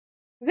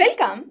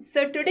Welcome.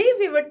 So today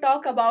we will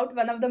talk about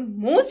one of the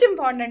most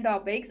important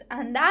topics,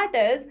 and that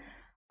is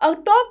a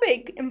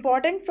topic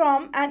important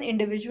from an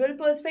individual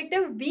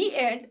perspective, be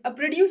it a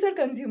producer,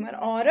 consumer,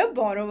 or a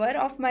borrower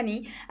of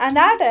money, and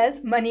that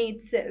is money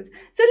itself.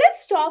 So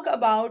let's talk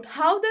about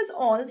how this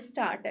all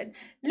started.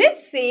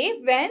 Let's say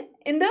when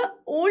in the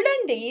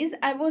olden days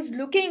I was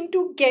looking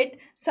to get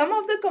some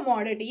of the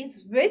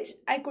commodities which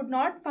I could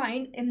not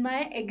find in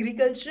my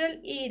agricultural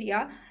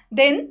area,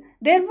 then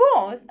there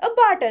was a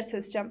barter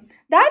system.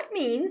 That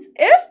means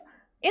if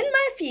in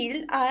my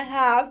field I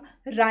have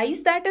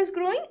rice that is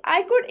growing,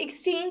 I could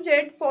exchange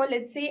it for,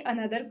 let's say,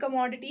 another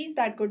commodities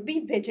that could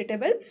be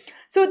vegetable.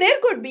 So there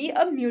could be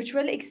a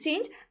mutual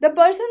exchange. The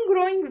person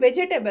growing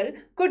vegetable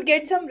could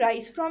get some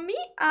rice from me,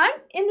 and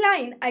in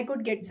line I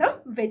could get some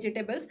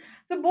vegetables.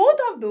 So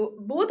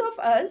both of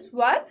us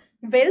were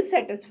well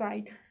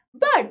satisfied.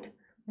 But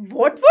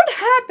what would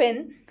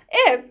happen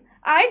if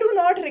I do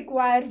not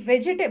require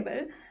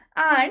vegetable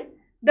and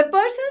the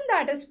person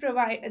that is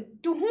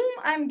provided to whom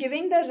I'm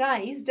giving the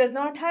rice does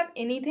not have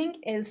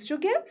anything else to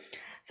give?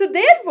 So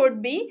there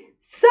would be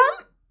some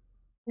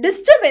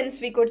disturbance,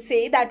 we could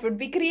say, that would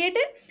be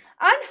created,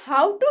 and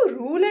how to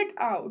rule it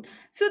out.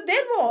 So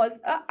there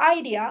was an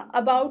idea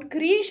about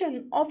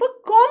creation of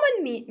a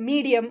common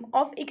medium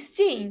of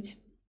exchange.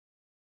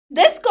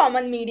 This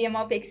common medium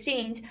of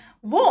exchange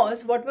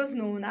was what was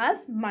known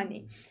as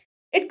money.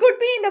 It could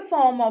be in the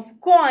form of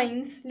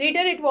coins, later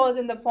it was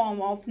in the form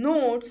of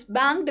notes,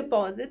 bank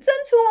deposits,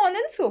 and so on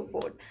and so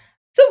forth.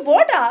 So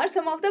what are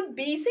some of the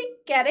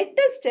basic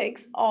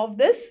characteristics of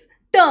this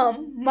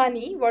term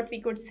money, what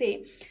we could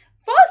say?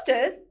 First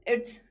is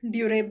its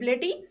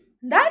durability.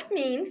 That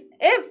means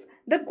if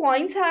the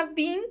coins have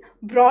been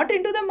brought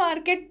into the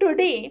market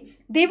today,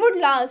 they would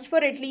last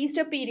for at least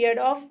a period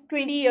of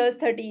 20 years,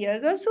 30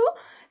 years or so.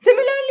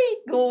 Similarly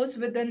goes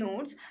with the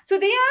notes. So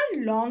they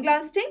are long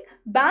lasting.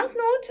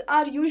 Banknotes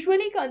are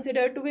usually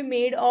considered to be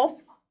made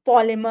of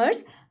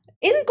polymers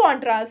in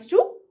contrast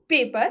to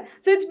paper.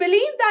 So it's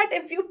believed that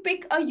if you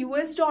pick a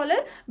US dollar,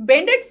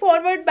 bend it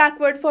forward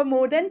backward for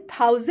more than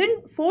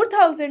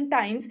 4,000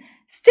 times,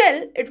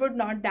 still it would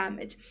not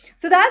damage.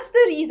 So that's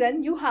the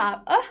reason you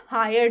have a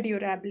higher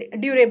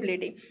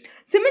durability.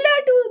 Similar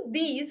to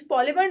these,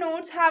 polymer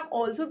notes have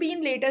also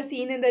been later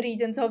seen in the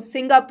regions of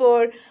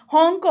Singapore,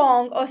 Hong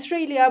Kong,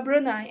 Australia,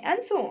 Brunei,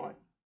 and so on.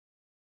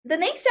 The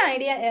next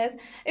idea is,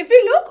 if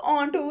we look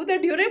onto the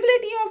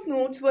durability of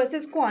notes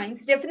versus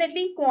coins,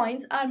 definitely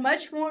coins are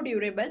much more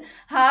durable,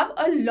 have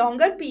a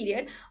longer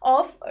period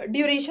of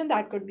duration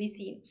that could be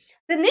seen.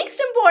 The next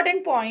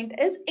important point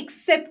is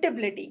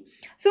acceptability.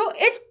 So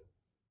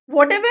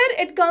whatever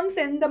it comes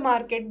in the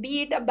market,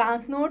 be it a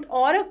banknote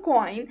or a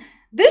coin,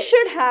 this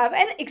should have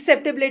an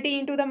acceptability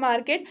into the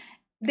market.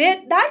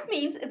 That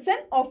means it's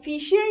an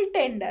official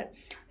tender.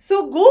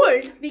 So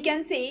gold, we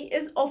can say,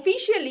 is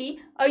officially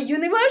a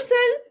universal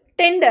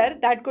tender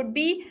that could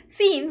be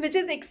seen, which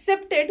is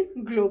accepted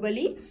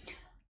globally.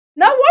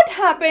 Now what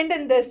happened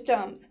in these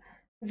terms?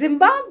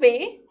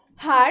 Zimbabwe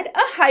had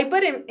a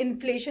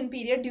hyperinflation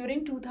period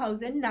during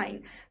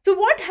 2009. So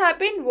what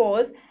happened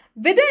was,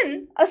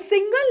 within a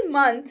single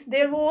month,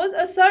 there was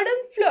a sudden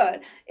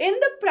flare in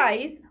the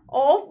price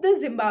of the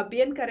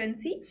Zimbabwean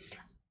currency.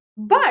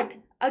 But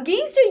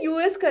against a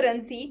US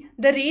currency,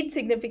 the rate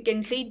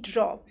significantly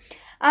dropped.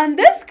 And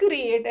this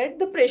created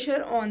the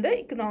pressure on the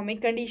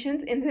economic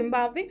conditions in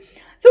Zimbabwe.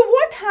 So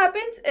what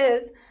happens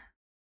is,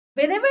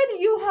 whenever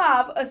you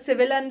have a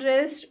civil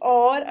unrest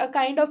or a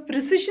kind of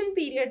recession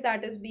period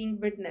that is being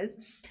witnessed,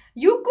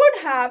 you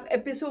could have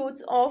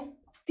episodes of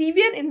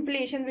severe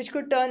inflation which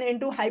could turn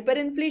into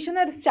hyperinflation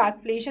or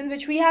stagflation,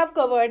 which we have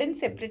covered in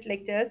separate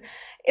lectures.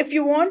 If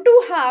you want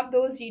to have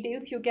those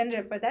details, you can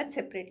refer that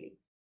separately.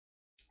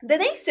 The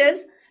next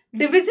is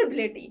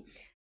divisibility.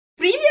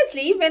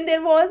 Previously, when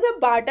there was a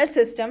barter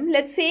system,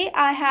 let's say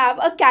I have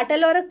a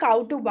cattle or a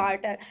cow to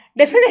barter,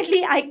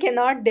 definitely I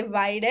cannot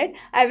divide it.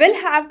 I will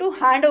have to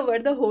hand over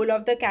the whole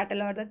of the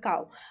cattle or the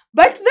cow.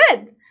 But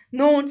with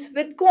notes,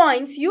 with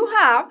coins, you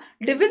have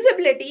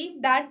divisibility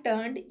that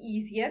turned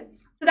easier.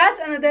 So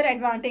that's another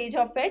advantage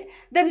of it.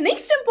 The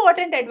next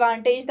important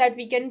advantage that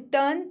we can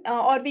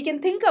we can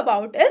think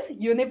about is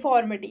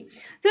uniformity.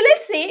 So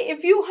let's say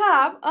if you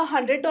have a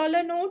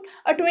 $100 note,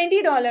 a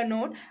 $20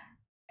 note,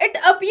 it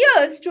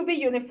appears to be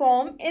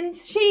uniform in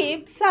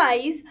shape,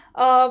 size,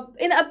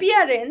 in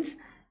appearance,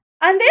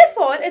 and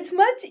therefore it's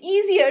much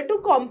easier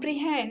to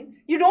comprehend.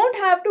 You don't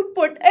have to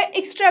put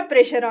extra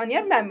pressure on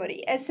your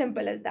memory, as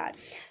simple as that.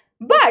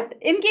 But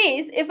in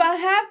case if I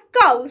have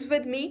cows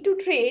with me to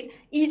trade,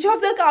 each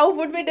of the cow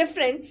would be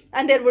different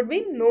and there would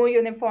be no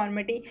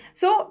uniformity.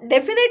 So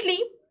definitely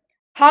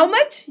how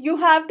much you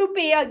have to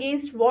pay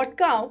against what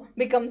cow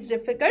becomes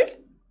difficult.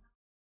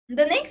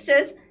 The next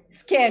is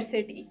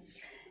scarcity.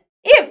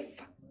 If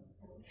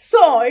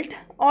salt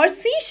or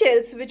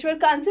seashells, which were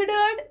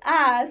considered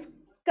as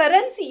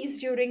currencies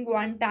during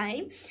one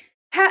time,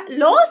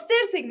 lost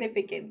their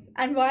significance.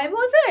 And why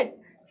was it?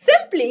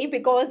 Simply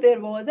because there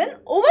was an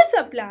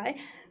oversupply.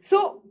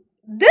 So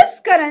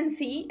this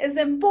currency is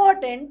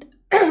important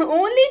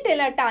only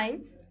till a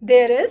time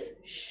there is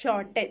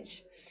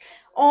shortage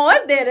or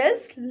there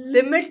is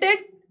limited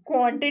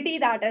quantity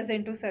that is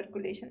into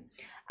circulation.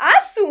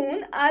 As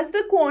soon as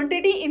the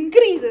quantity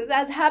increases,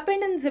 as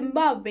happened in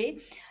Zimbabwe,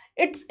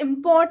 its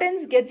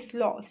importance gets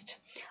lost,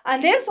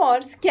 and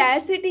therefore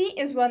scarcity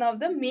is one of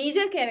the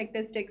major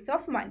characteristics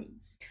of money.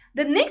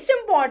 The next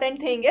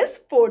important thing is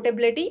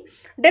portability.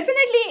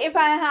 Definitely, if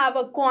I have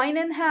a coin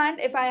in hand,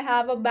 if I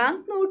have a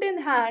banknote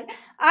in hand,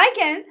 I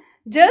can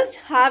just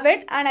have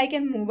it and I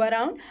can move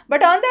around.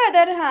 But on the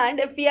other hand,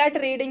 if we are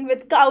trading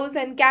with cows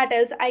and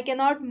cattle, I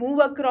cannot move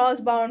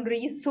across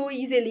boundaries so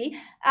easily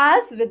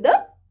as with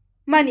the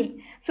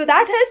money. So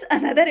that is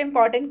another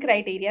important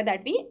criteria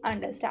that we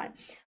understand.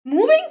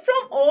 Moving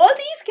from all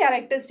these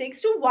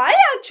characteristics to why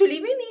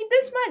actually we need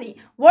this money.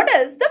 What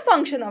is the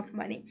function of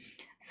money?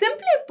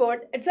 Simply put,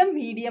 it's a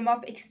medium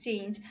of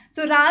exchange.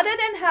 So rather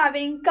than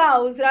having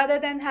cows, rather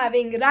than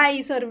having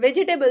rice or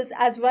vegetables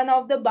as one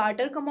of the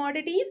barter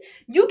commodities,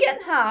 you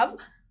can have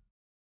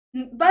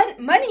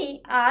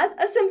money as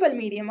a simple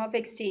medium of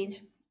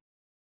exchange.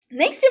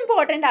 Next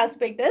important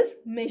aspect is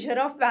measure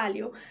of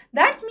value.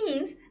 That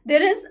means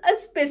there is a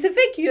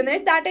specific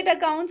unit that it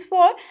accounts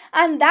for,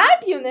 and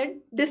that unit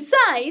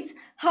decides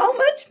how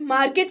much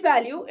market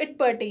value it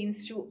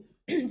pertains to.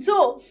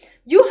 So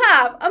you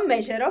have a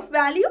measure of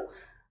value.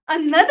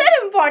 Another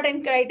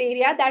important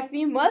criteria that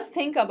we must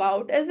think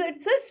about is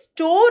it's a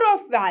store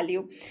of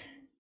value.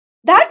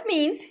 That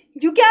means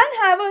you can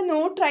have a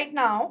note right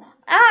now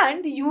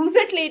and use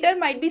it later,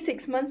 might be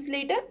 6 months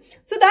later.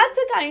 So that's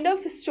a kind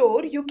of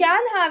store. You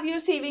can have your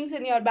savings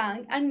in your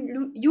bank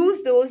and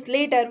use those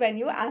later when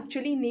you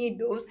actually need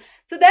those.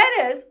 So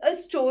there is a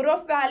store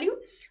of value.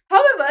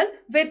 However,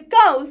 with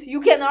cows,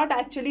 you cannot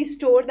actually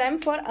store them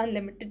for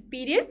unlimited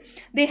period.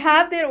 They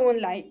have their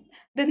own life.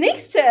 The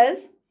next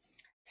is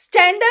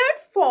standard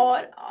for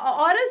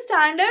or a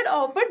standard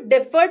of a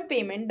deferred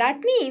payment. That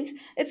means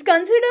it's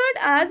considered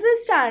as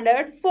a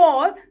standard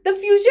for the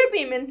future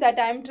payments that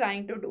I am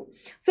trying to do.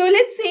 So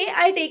let's say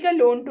I take a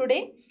loan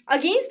today.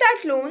 Against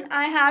that loan,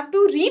 I have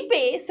to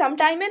repay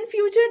sometime in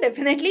future.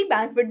 Definitely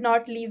bank would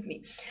not leave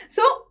me.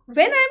 So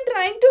when I am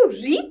trying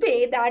to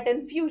repay that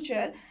in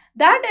future,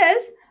 that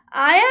is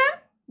I am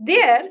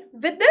there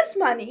with this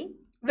money,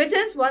 which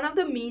is one of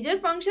the major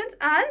functions,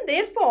 and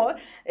therefore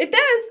it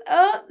is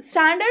a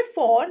standard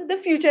for the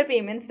future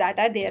payments that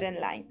are there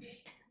in line.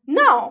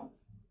 Now,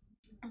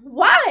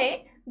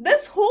 why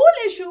this whole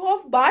issue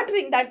of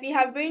bartering that we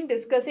have been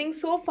discussing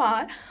so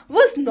far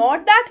was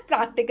not that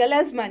practical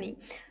as money?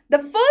 The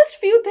first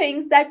few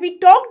things that we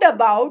talked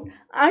about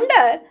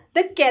under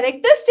the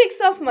characteristics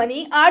of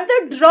money are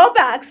the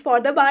drawbacks for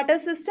the barter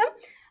system.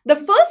 The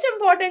first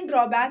important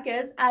drawback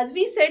is, as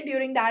we said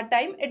during that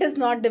time, it is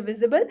not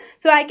divisible.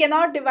 So I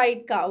cannot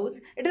divide cows.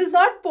 It is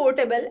not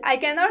portable. I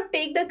cannot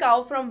take the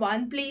cow from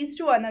one place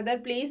to another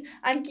place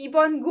and keep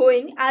on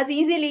going as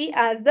easily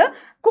as the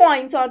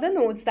coins or the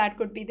notes that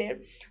could be there.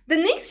 The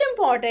next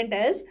important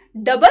is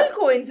double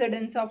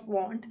coincidence of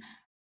want.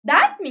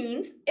 That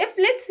means if,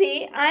 let's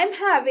say, I am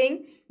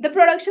having the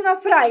production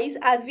of rice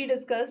as we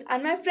discussed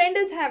and my friend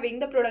is having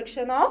the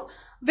production of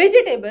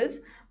vegetables,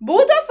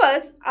 both of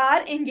us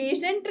are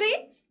engaged in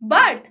trade,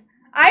 but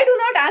I do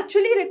not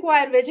actually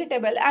require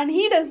vegetable and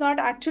he does not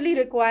actually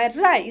require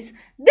rice,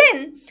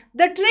 then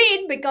the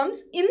trade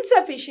becomes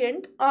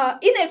inefficient,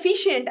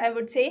 I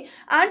would say,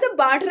 and the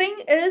bartering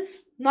is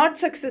not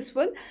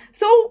successful.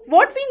 So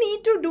what we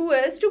need to do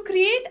is to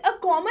create a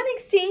common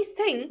exchange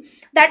thing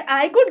that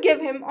I could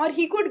give him or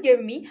he could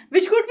give me,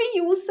 which could be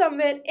used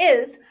somewhere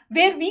else,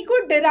 where we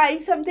could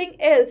derive something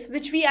else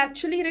which we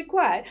actually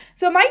require.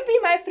 So might be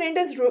my friend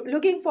is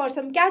looking for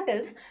some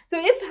cattle. So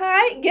if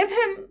I give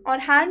him or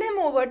hand him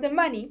over the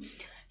money,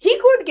 he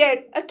could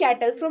get a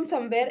cattle from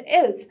somewhere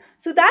else.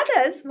 So that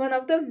is one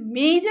of the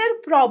major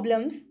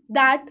problems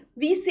that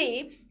we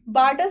say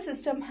barter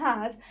system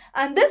has,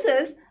 and this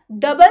is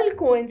double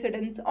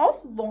coincidence of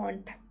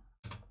want.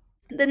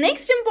 The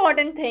next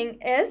important thing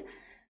is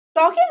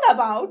talking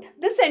about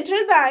the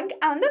central bank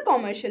and the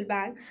commercial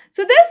bank.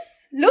 So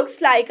this looks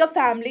like a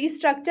family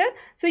structure.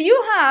 So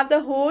you have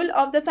the whole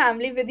of the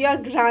family with your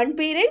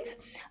grandparents,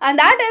 and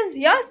that is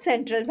your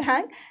central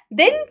bank.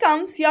 Then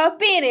comes your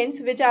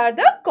parents, which are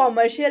the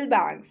commercial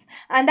banks,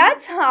 and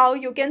that's how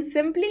you can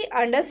simply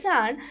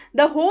understand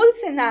the whole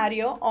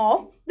scenario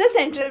of the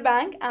central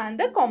bank and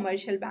the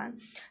commercial bank.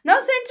 Now,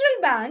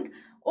 central bank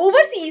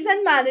oversees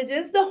and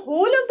manages the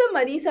whole of the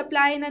money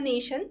supply in a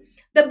nation,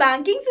 the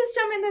banking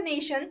system in the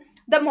nation,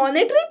 the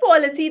monetary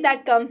policy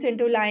that comes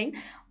into line,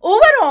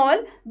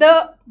 overall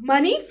the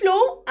money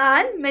flow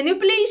and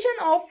manipulation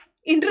of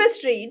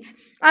interest rates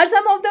are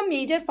some of the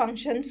major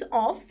functions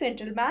of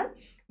central bank.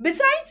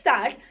 Besides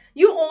that,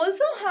 you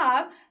also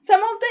have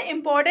some of the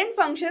important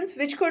functions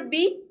which could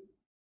be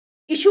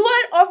issuer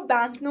of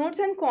banknotes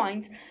and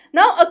coins.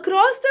 Now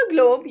across the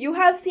globe, you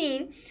have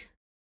seen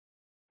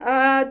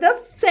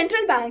the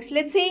central banks,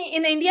 let's say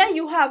in India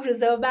you have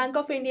Reserve Bank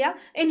of India,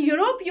 in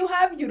Europe you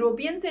have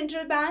European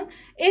Central Bank,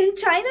 in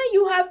China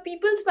you have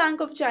People's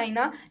Bank of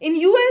China, in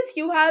US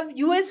you have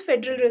US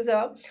Federal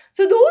Reserve.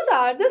 So those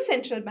are the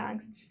central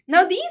banks.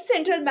 Now these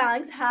central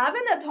banks have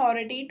an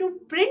authority to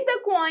print the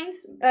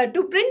coins,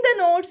 to print the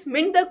notes,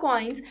 mint the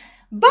coins,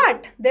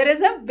 but there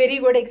is a very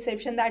good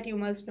exception that you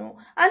must know,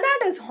 and that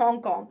is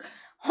Hong Kong.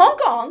 Hong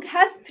Kong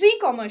has 3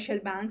 commercial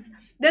banks,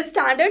 the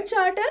Standard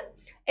Chartered,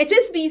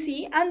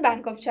 HSBC and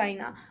Bank of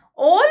China.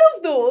 All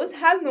of those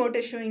have note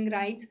issuing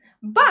rights,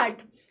 but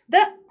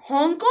the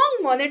Hong Kong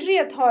Monetary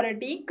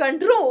Authority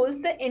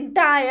controls the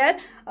entire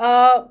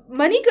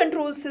money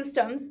control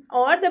systems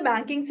or the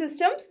banking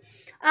systems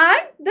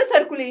and the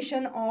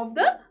circulation of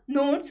the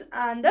notes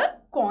and the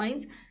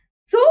coins.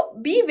 So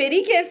be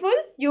very careful.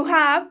 You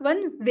have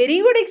one very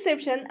good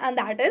exception, and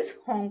that is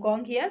Hong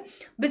Kong here.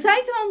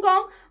 Besides Hong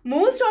Kong,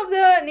 most of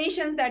the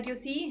nations that you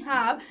see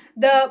have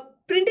the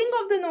printing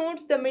of the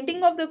notes, the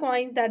minting of the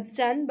coins, that's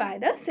done by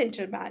the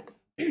central bank.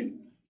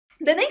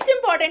 The next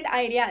important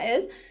idea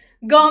is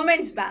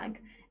government's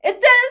bank. It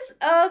is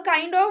a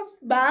kind of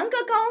bank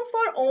account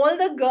for all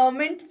the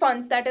government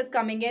funds that is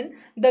coming in,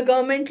 the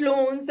government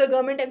loans, the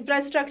government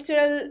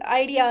infrastructural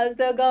ideas,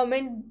 the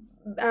government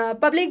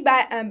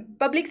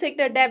public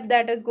sector debt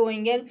that is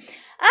going in,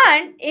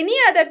 and any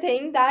other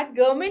thing that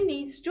government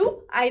needs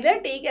to either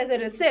take as a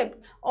receipt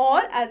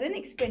or as an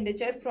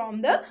expenditure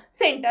from the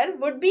center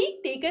would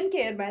be taken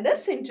care by the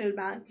central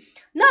bank.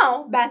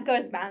 Now,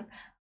 bankers bank.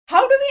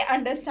 How do we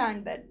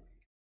understand that?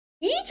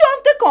 Each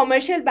of the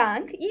commercial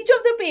bank, each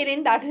of the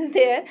parent that is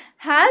there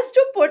has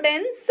to put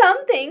in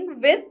something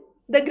with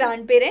the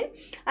grandparent,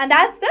 and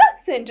that's the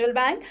central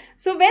bank.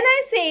 So when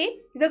I say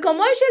the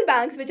commercial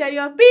banks, which are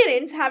your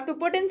parents, have to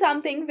put in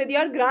something with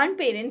your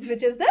grandparents,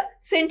 which is the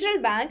central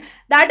bank,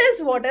 that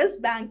is what is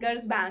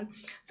bankers bank.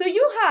 So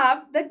you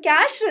have the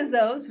cash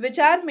reserves which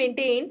are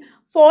maintained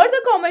for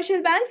the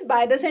commercial banks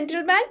by the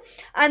central bank,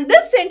 and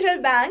this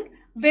central bank,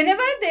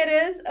 whenever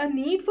there is a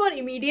need for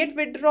immediate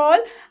withdrawal,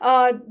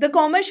 the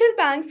commercial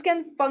banks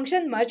can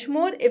function much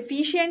more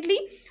efficiently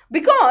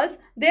because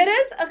there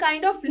is a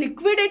kind of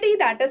liquidity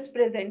that is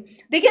present.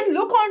 They can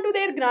look onto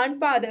their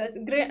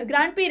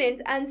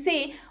grandparents and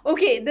say,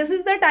 okay, this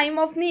is the time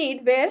of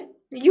need where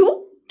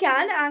you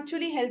can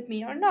actually help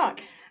me or not.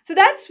 So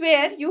that's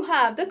where you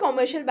have the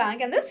commercial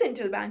bank and the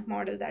central bank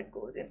model that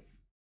goes in.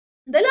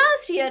 The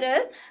last here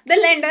is the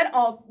lender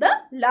of the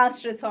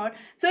last resort.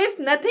 So if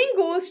nothing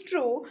goes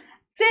through,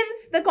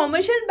 since the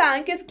commercial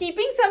bank is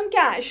keeping some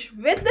cash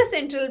with the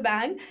central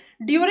bank,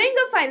 during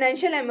a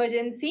financial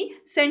emergency,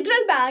 central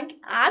bank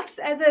acts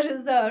as a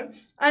reserve,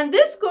 and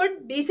this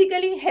could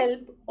basically help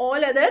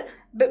all other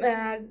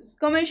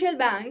commercial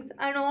banks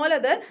and all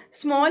other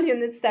small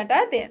units that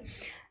are there.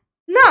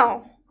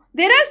 Now,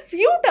 there are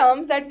few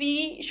terms that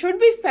we should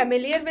be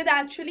familiar with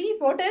actually.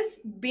 What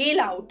is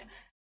bailout?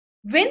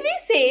 When we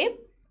say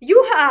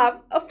you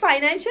have a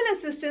financial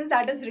assistance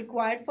that is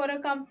required for a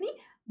company,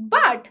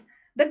 but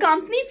the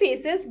company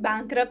faces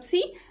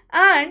bankruptcy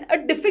and a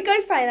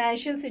difficult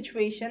financial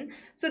situation.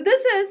 So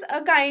this is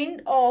a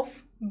kind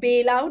of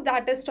bailout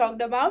that is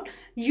talked about.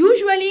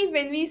 Usually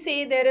when we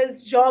say there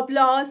is job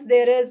loss,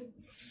 there is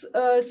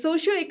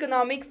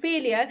socio-economic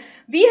failure,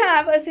 we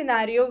have a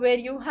scenario where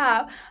you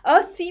have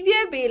a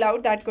severe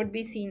bailout that could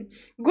be seen.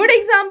 Good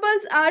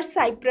examples are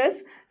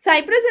Cyprus.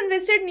 Cyprus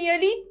invested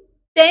nearly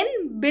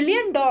 $10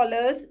 billion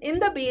in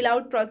the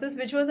bailout process,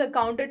 which was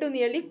accounted to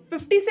nearly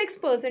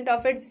 56%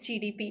 of its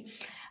GDP.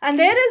 And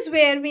there is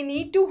where we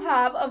need to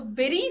have a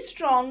very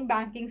strong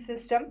banking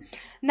system.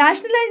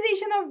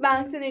 Nationalization of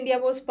banks in India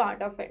was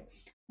part of it.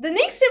 The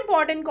next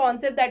important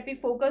concept that we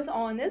focus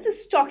on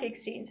is stock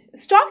exchange.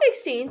 Stock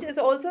exchange is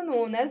also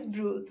known as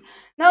Bruce.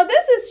 Now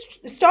this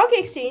is stock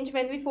exchange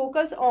when we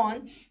focus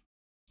on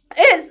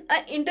is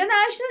an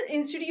international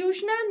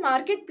institutional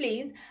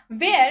marketplace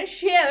where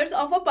shares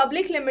of a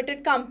public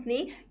limited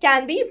company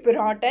can be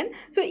brought in.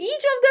 So each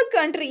of the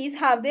countries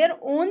have their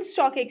own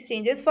stock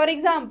exchanges. For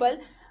example,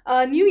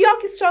 New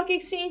York Stock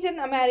Exchange in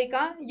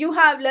America, you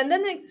have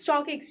London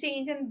Stock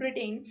Exchange in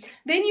Britain,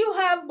 then you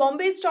have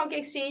Bombay Stock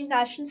Exchange,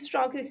 National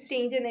Stock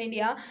Exchange in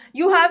India,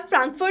 you have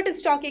Frankfurt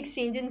Stock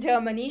Exchange in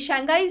Germany,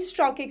 Shanghai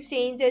Stock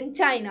Exchange in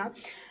China.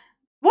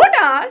 What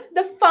are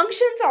the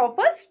functions of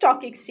a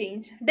stock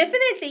exchange?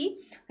 Definitely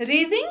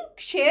raising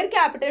share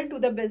capital to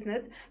the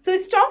business. So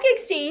stock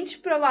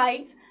exchange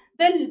provides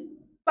the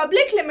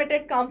public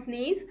limited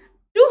companies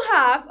to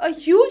have a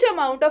huge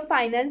amount of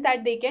finance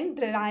that they can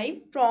derive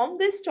from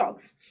the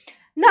stocks.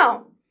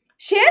 Now,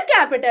 share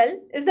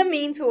capital is the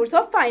main source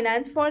of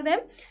finance for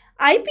them.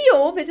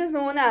 IPO, which is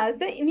known as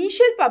the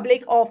initial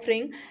public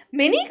offering,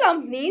 many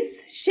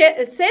companies sell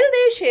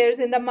their shares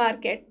in the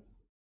market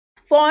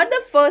for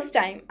the first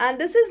time, and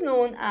this is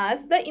known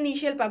as the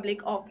initial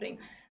public offering.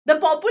 The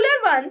popular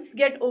ones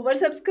get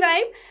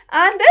oversubscribed,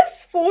 and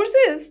this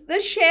forces the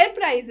share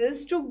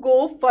prices to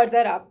go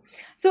further up.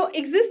 So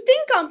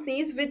existing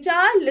companies which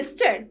are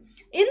listed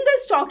in the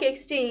stock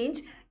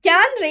exchange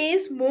can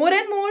raise more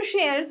and more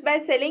shares by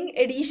selling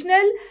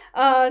additional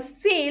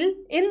sale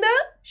in the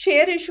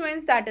share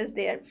issuance that is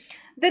there.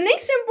 The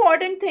next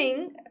important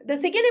thing, the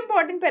second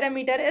important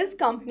parameter is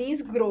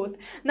company's growth.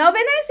 Now,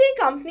 when I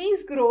say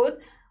company's growth,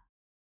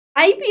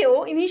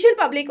 IPO, initial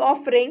public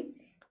offering,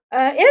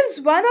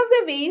 is one of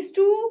the ways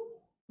to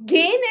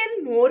gain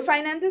in more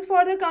finances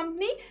for the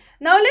company.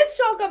 Now let's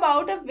talk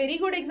about a very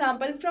good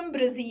example from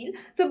Brazil.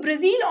 So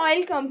Brazil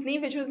Oil Company,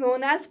 which was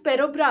known as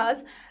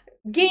Petrobras,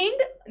 gained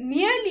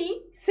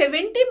nearly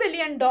 $70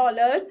 billion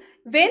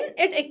when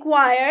it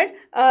acquired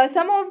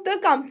some of the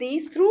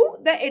companies through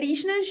the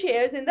additional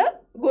shares in the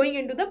going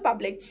into the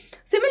public.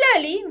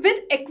 Similarly,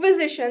 with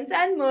acquisitions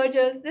and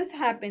mergers, this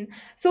happened.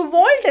 So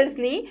Walt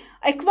Disney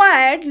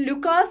acquired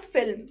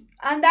Lucasfilm,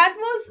 and that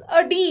was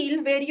a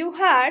deal where you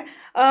had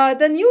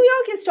the New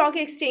York Stock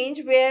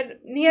Exchange, where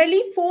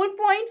nearly $4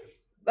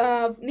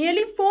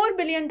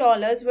 billion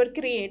were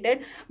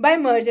created by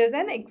mergers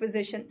and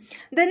acquisition.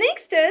 The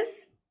next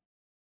is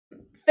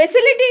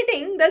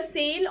facilitating the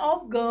sale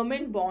of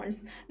government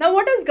bonds. Now,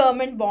 what is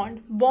government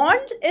bond?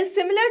 Bond is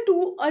similar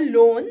to a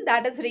loan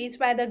that is raised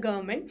by the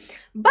government,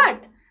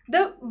 but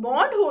the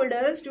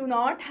bondholders do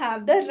not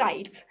have the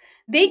rights.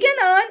 They can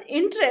earn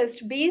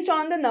interest based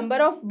on the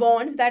number of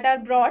bonds that are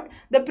brought,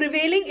 the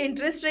prevailing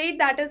interest rate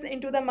that is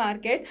into the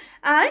market,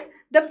 and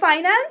the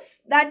finance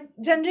that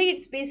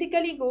generates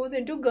basically goes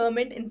into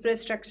government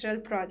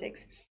infrastructural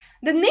projects.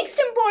 The next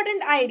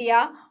important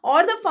idea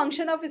or the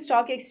function of a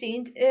stock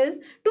exchange is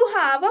to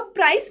have a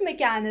price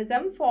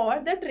mechanism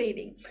for the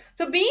trading.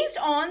 So based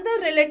on the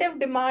relative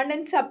demand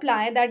and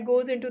supply that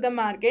goes into the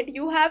market,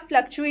 you have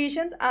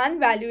fluctuations and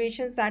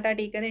valuations that are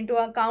taken into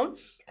account.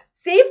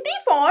 Safety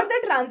for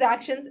the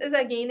transactions is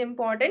again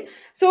important.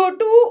 So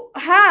to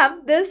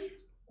have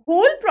this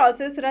whole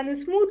process run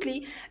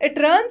smoothly, it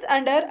runs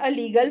under a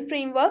legal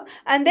framework,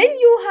 and then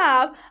you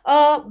have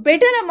a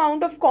better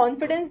amount of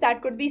confidence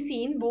that could be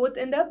seen both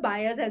in the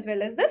buyers as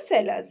well as the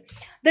sellers.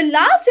 The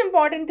last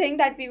important thing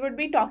that we would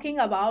be talking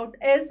about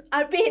is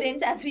our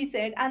parents, as we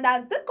said, and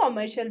that's the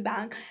commercial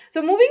bank.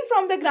 So moving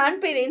from the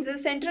grandparents, the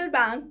central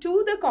bank,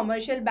 to the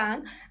commercial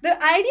bank, the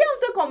idea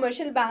of the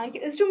commercial bank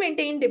is to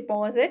maintain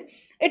deposit.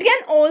 It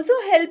can also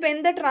help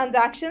in the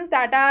transactions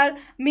that are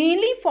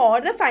mainly for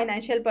the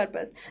financial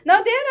purpose.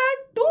 Now, there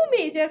are two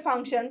major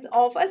functions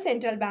of a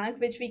central bank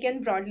which we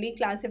can broadly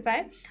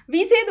classify.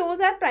 We say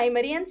those are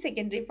primary and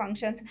secondary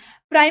functions.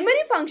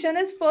 Primary function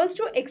is first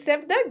to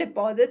accept the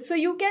deposit. So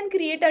you can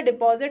create a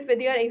deposit with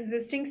your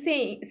existing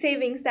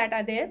savings that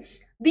are there.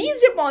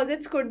 These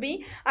deposits could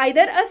be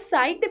either a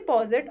sight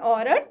deposit or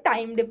a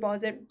time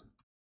deposit.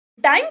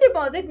 Time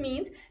deposit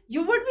means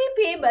you would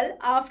be payable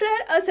after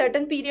a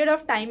certain period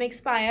of time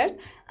expires,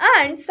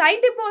 and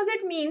sight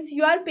deposit means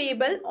you are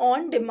payable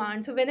on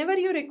demand. So whenever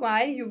you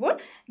require, you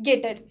would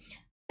get it.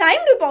 Time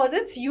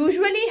deposits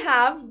usually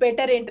have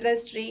better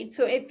interest rates.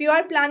 So if you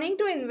are planning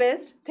to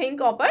invest, think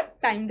of a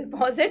time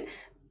deposit.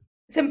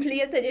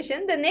 Simply a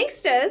suggestion. The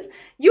next is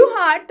you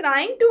are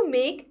trying to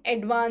make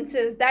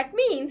advances. That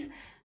means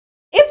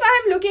if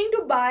I am looking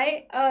to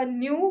buy a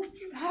new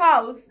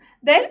house,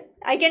 then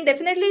I can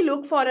definitely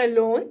look for a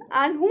loan,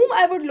 and whom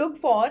I would look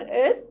for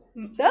is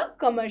the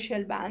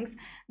commercial banks.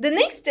 The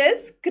next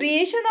is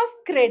creation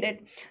of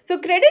credit. So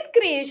credit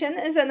creation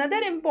is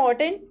another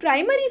important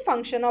primary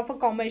function of a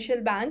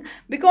commercial bank,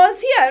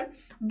 because here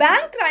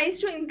bank tries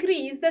to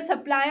increase the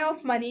supply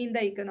of money in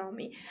the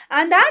economy,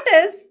 and that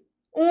is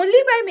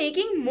only by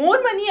making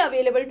more money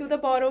available to the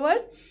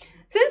borrowers.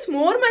 Since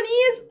more money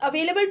is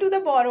available to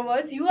the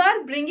borrowers, you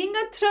are bringing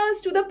a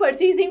thrust to the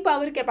purchasing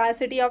power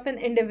capacity of an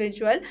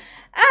individual,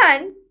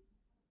 and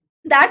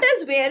that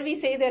is where we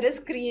say there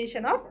is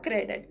creation of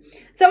credit.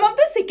 Some of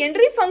the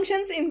secondary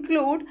functions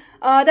include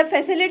the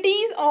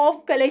facilities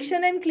of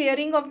collection and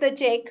clearing of the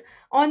check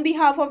on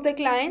behalf of the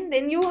client.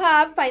 Then you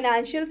have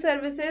financial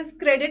services,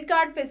 credit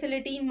card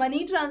facility,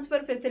 money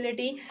transfer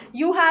facility.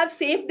 You have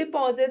safe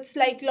deposits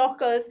like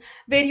lockers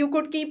where you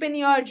could keep in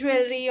your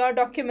jewelry or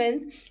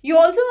documents. You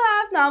also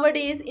have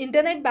nowadays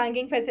internet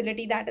banking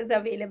facility that is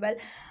available.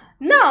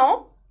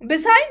 Now,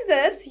 besides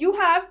this, you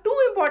have two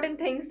important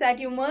things that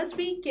you must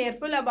be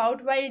careful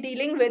about while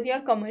dealing with your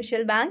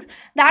commercial banks.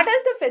 That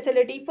is the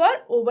facility for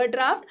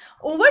overdraft.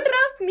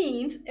 Overdraft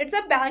means it's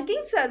a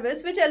banking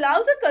service which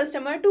allows a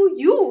customer to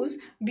use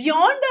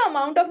beyond the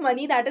amount of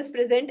money that is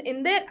present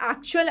in their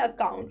actual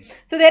account.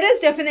 So there is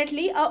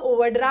definitely a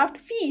overdraft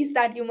fees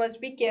that you must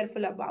be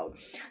careful about.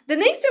 The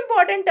next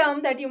important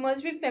term that you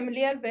must be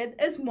familiar with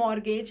is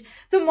mortgage.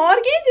 So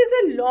mortgage is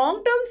a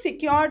long-term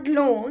secured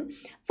loan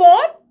for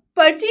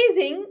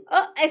purchasing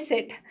an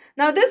asset.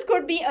 Now this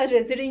could be a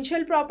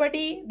residential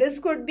property, this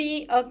could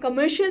be a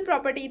commercial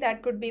property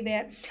that could be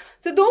there.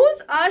 So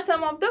those are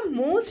some of the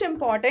most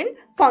important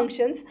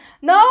functions.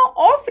 Now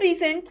of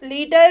recent,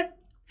 later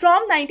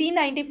from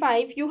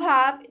 1995, you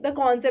have the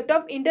concept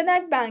of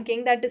internet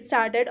banking that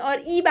started, or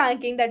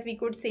e-banking that we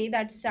could say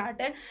that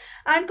started.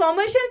 And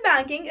commercial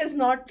banking is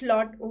not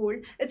lot old.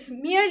 It's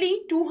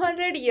merely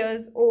 200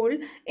 years old.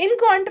 In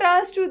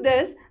contrast to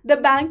this, the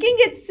banking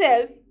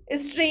itself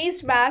is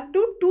traced back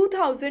to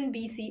 2000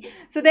 BC.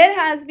 So there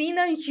has been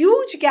a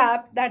huge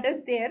gap that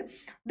is there.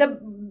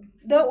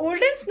 The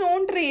oldest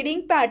known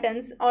trading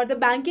patterns or the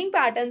banking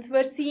patterns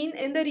were seen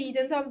in the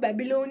regions of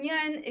Babylonia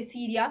and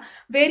Assyria,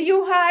 where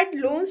you had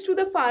loans to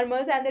the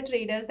farmers and the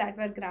traders that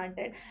were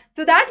granted.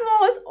 So that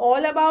was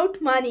all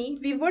about money.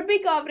 We would be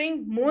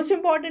covering most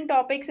important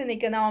topics in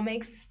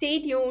economics.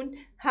 Stay tuned.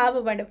 Have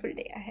a wonderful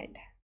day ahead.